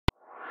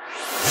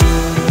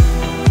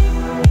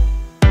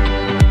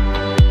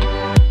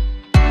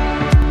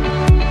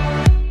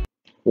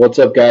What's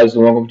up, guys,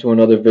 and welcome to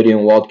another video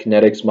in Wild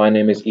Kinetics. My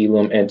name is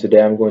Elam, and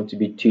today I'm going to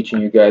be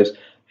teaching you guys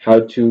how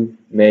to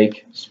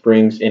make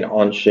springs in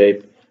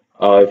Onshape.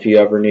 If you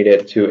ever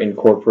needed to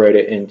incorporate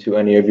it into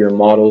any of your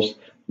models,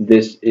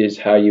 this is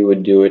how you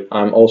would do it.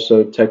 I'm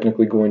also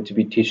technically going to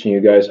be teaching you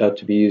guys how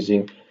to be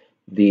using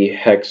the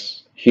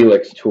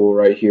Helix tool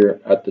right here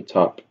at the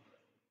top,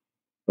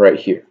 right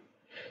here.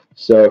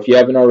 So if you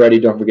haven't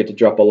already, don't forget to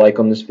drop a like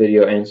on this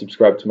video and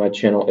subscribe to my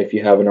channel if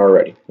you haven't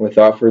already.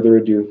 Without further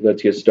ado,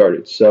 let's get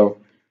started. So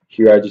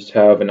here I just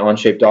have an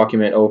Onshape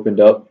document opened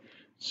up.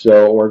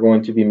 So we're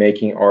going to be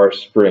making our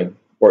spring.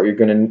 What you're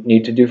going to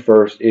need to do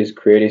first is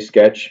create a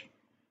sketch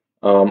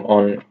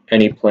on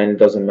any plane. It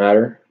doesn't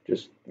matter.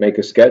 Just make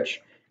a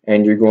sketch,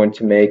 and you're going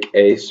to make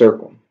a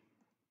circle.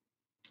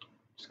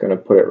 Just going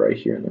to put it right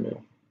here in the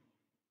middle.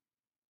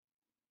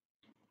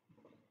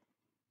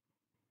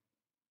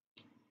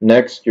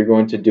 Next, you're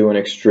going to do an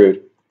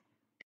extrude.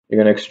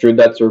 You're going to extrude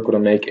that circle to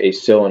make a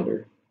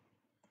cylinder,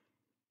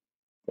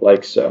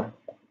 like so.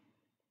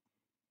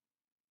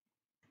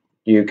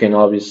 You can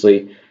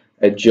obviously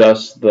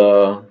adjust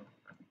the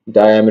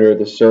diameter of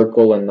the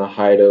circle and the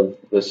height of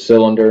the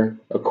cylinder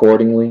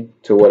accordingly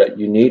to what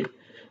you need,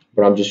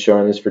 but I'm just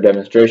showing this for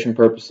demonstration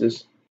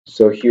purposes.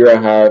 So here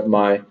I have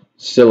my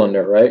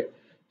cylinder, right?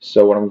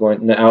 So what I'm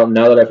going now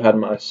that I've had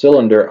my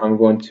cylinder, I'm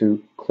going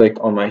to click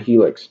on my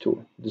Helix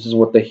tool. This is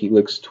what the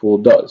Helix tool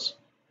does.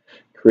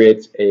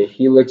 Creates a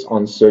helix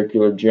on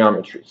circular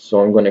geometry. So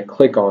I'm going to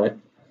click on it,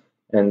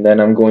 and then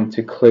I'm going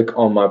to click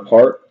on my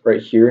part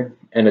right here,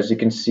 and as you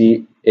can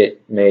see,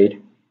 it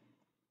made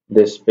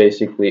this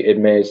basically,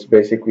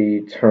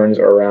 basically turns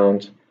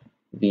around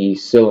the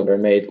cylinder,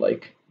 made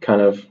like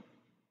kind of,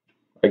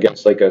 I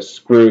guess, like a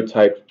screw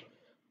type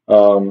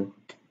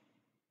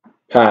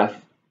path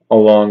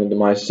along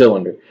my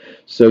cylinder.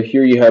 So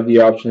here you have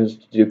the options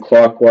to do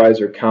clockwise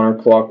or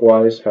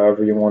counterclockwise,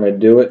 however you want to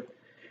do it.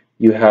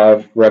 You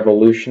have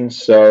revolutions,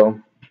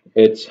 so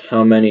it's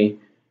how many,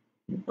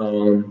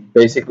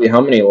 basically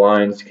how many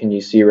lines can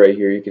you see right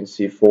here? You can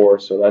see 4,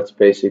 so that's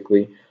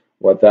basically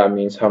what that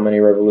means. How many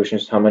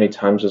revolutions, how many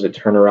times does it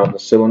turn around the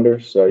cylinder?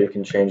 So you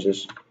can change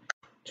this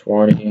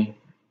 20,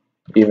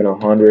 even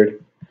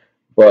 100.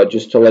 But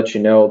just to let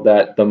you know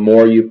that the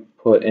more you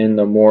put in,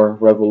 the more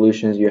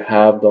revolutions you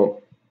have,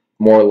 the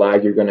more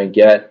lag you're going to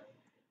get,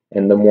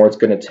 and the more it's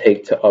going to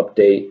take to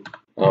update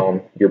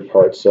your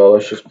parts. So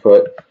let's just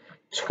put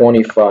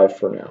 25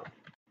 for now.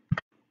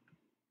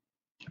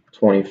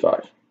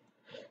 25.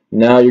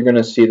 Now you're going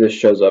to see this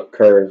shows up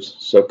curves.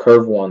 So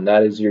curve 1,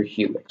 that is your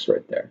helix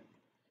right there.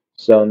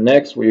 So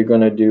next what you're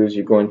going to do is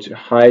you're going to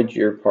hide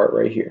your part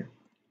right here.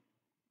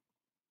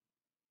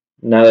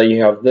 Now that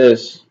you have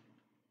this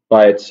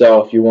by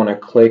itself, you want to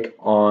click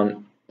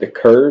on the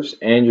curves,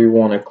 and you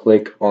want to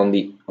click on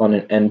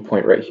an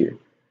endpoint right here.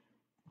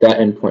 That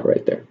endpoint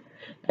right there.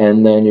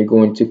 And then you're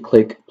going to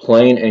click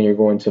plane, and you're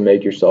going to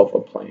make yourself a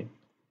plane.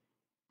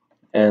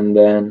 And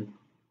then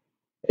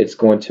it's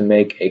going to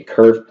make a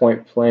curve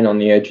point plane on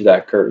the edge of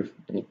that curve,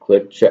 and you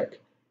click check.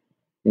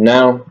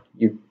 Now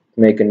you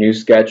make a new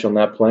sketch on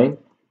that plane,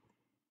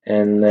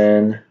 and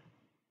then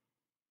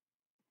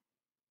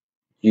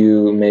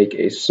you make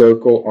a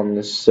circle on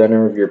the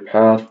center of your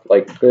path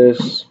like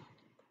this.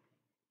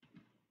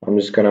 I'm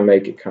just going to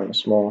make it kind of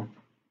small.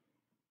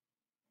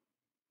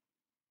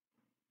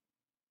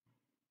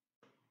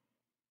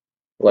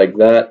 Like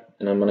that,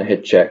 and I'm going to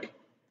hit check.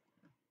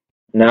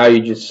 Now you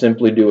just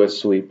simply do a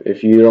sweep.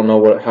 If you don't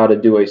know how to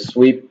do a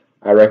sweep,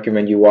 I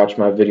recommend you watch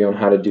my video on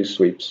how to do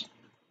sweeps.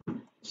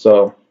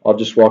 So I'll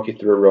just walk you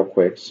through it real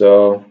quick.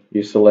 So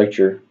you select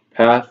your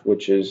path,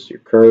 which is your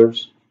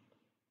curves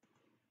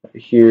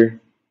right here.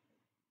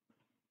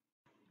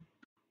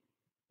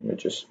 Let me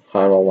just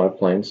hide all my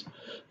planes.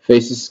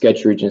 Faces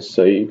sketch regions.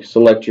 So you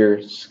select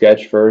your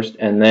sketch first,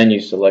 and then you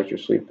select your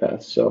sweep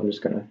path. So I'm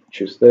just going to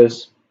choose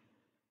this.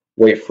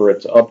 Wait for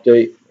it to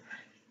update.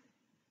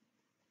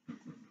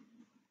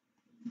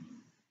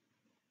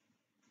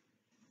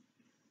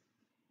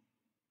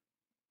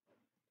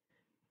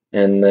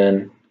 And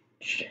then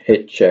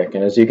hit check.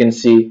 And as you can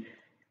see,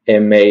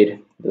 it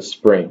made the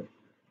spring.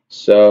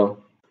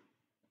 So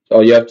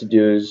all you have to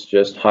do is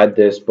just hide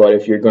this, but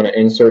if you're going to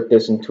insert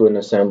this into an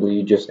assembly,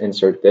 you just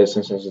insert this,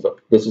 and since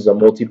this is a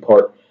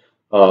multi-part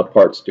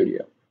part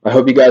studio. I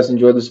hope you guys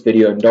enjoyed this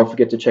video, and don't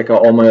forget to check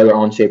out all my other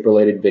Onshape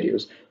related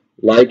videos.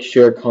 Like,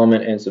 share,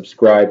 comment, and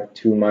subscribe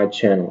to my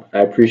channel. I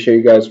appreciate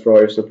you guys for all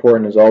your support,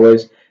 and as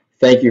always,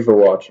 thank you for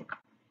watching.